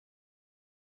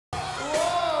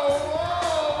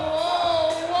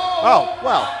Oh,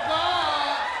 well.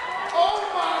 Oh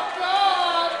my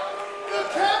God! The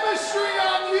chemistry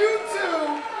on you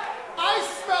two! I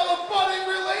smell a budding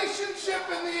relationship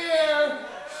in the air!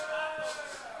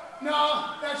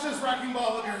 No, that's just Wrecking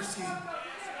Ball Legursky.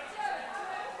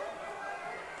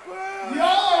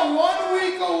 Y'all are 1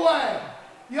 week away.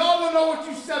 Y'all don't know what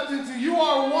you stepped into. You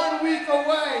are 1 week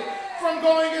away from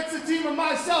going against a team of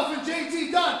myself and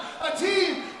JT Dunn. A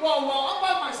team, well, I'm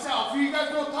by myself. You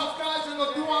guys real tough guys? You're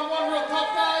gonna do on one real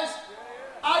tough guys?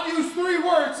 I'd use 3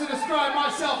 words to describe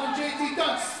myself and JT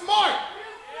Dunn. Smart,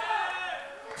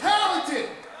 talented,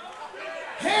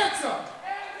 handsome.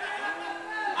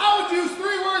 I would use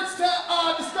 3 words to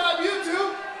describe you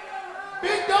two.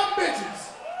 Big dumb bitches.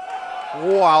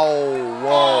 Wow,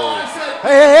 whoa.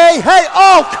 Hey,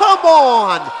 oh, come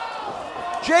on.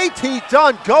 JT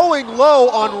Dunn going low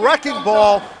on Wrecking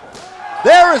Ball.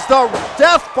 There is the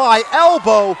death by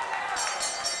elbow.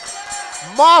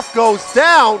 Maff goes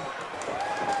down.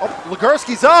 Oh,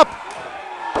 Legursky's up.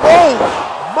 Oh,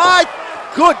 my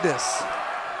goodness.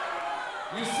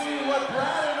 You see what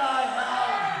Brad and I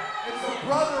have? It's a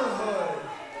brotherhood.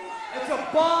 It's a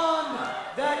bond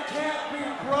that can't be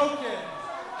broken.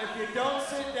 If you don't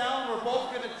sit down, we're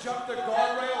both gonna jump the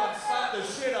guardrail and slap the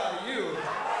shit out of you.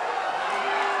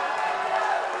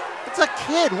 It's a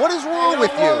kid. What is wrong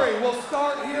with you? Don't worry. We'll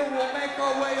start here. We'll make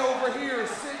our way over here.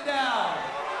 Sit down.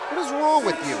 What is wrong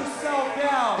with you? Sit yourself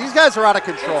down. These guys are out of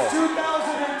control. It's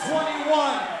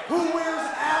 2021. Who wears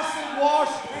acid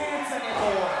wash pants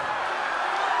anymore?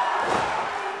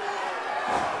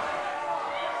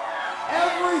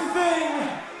 Everything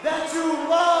that you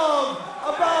love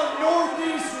about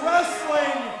Northeast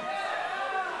Wrestling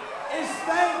is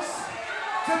thanks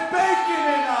to Bacon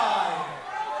and I.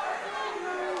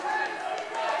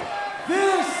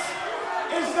 This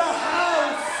is the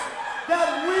house that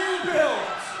we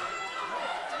built.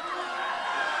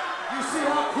 You see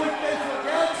how quick they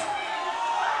forget?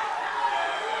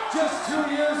 Just 2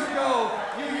 years ago,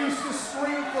 you used to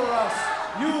scream for us.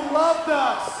 You loved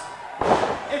us.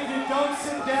 If you don't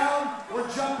sit down, we're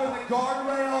jumping the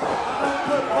guardrail. I'm gonna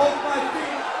put both my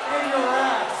feet in your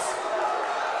ass.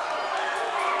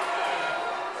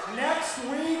 Next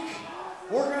week,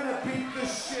 we're gonna beat the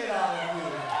shit out of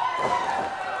you.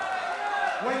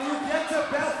 When you get to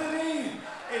Bethany,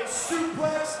 it's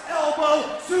suplex, elbow,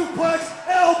 suplex,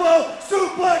 elbow,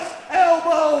 suplex,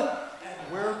 elbow, and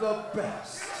we're the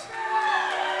best.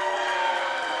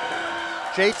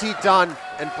 JT Dunn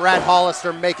and Brad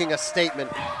Hollister making a statement,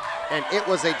 and it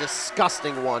was a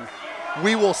disgusting one.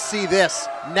 We will see this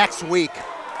next week,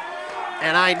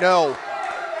 and I know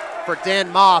for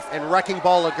Dan Maff and Wrecking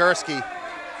Ball Legursky,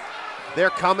 they're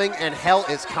coming and hell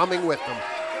is coming with them.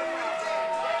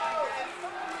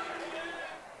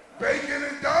 Bacon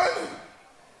and Dunn,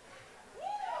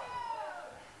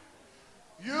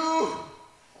 you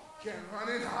can run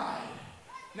and hide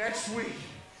next week.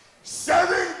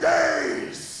 7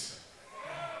 days.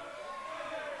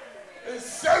 In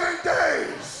 7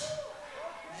 days,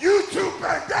 you two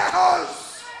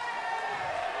pendejos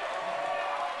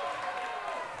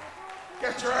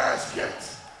get your ass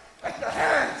kicked at the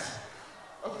hands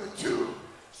of the 2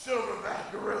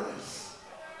 silverback gorillas.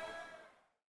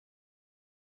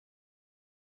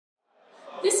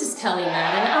 This is Kelly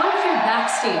Madden. I'm here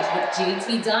backstage with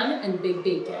JT Dunn and Big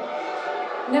Bacon.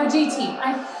 Now, JT,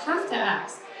 I have to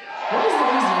ask, what is the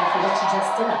reasoning for what you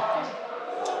just did out there?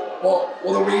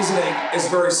 Well, the reasoning is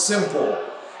very simple.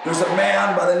 There's a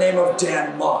man by the name of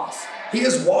Dan Maff. He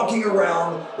is walking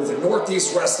around with a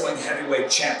Northeast Wrestling Heavyweight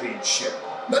Championship.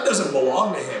 That doesn't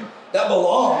belong to him. That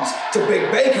belongs to Big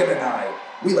Bacon and I.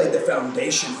 We laid the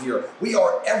foundation here. We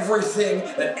are everything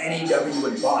that NEW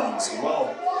embodies.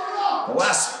 Well, the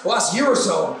last year or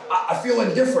so, I feel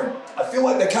indifferent. I feel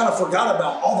like they kind of forgot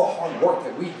about all the hard work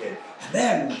that we did.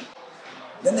 And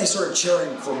then they started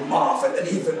cheering for Maff, and then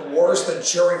even worse than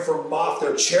cheering for Maff,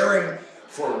 they're cheering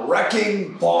for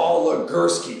Wrecking Ball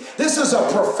Legursky. This is a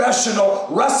professional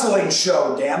wrestling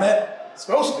show, damn it. It's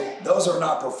supposed to be. Those are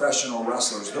not professional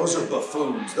wrestlers. Those are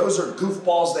buffoons. Those are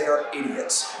goofballs. They are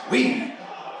idiots. We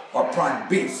are prime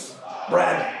beef.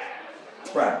 Brad,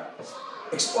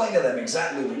 explain to them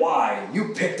exactly why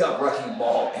you picked up Wrecking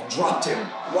Ball and dropped him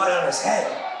right on his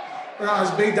head.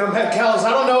 His big dumb head, Kells. I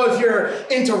don't know if you're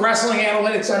into wrestling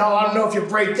analytics at all. I don't know if you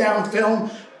break down film,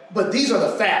 but these are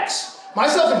the facts.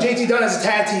 Myself and JT Dunn as a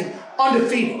tag team,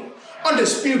 undefeated,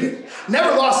 undisputed.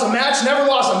 Never lost a match, never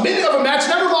lost a minute of a match,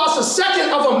 never lost a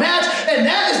second of a match, and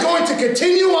that is going to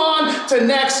continue on to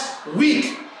next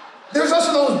week. There's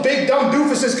nothing those big dumb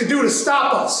doofuses could do to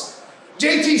stop us.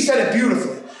 JT said it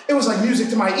beautifully. It was was like music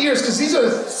to my ears because these are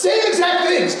the same exact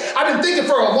things I've been thinking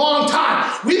for a long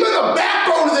time. We've been the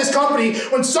backbone of this company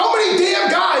when so many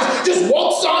damn guys just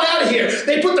waltzed on out of here.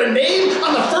 They put their name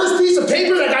on the first piece of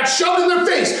paper that got shoved in their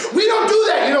face. We don't do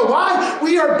that. You know why?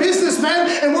 We are businessmen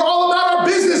and we're all about our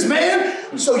business,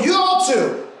 man. So y'all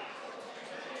too.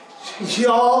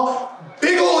 Y'all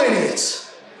big ol'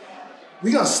 idiots.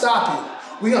 We gonna stop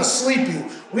you. We gonna sleep you.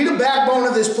 We the backbone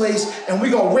of this place, and we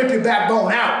gonna rip your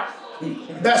backbone out.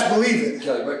 Best believe it.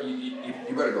 Kelly, but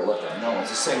you better go let them know. It's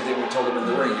the same thing we told them in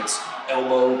the ring. It's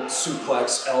elbow,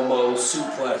 suplex, elbow,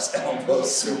 suplex, elbow,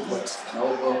 suplex,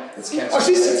 elbow. It's catchy. Oh,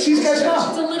 she's catching on.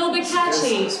 It's a little bit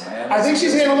catchy. I think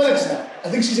she's analytics now. I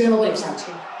think she's analytics now.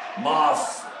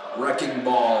 Maff, Wrecking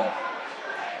Ball.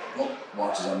 Oh,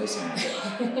 watches on this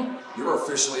end. You're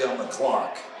officially on the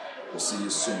clock. We'll see you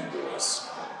soon, boys.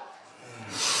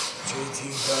 JT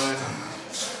Dunn,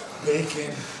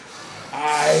 Bacon,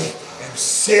 I am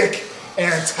sick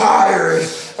and tired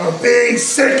of being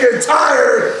sick and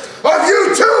tired of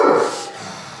you too!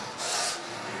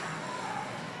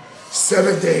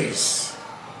 7 days.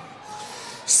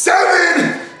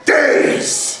 7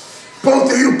 days!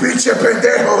 Both of you pinche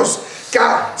pendejos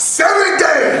got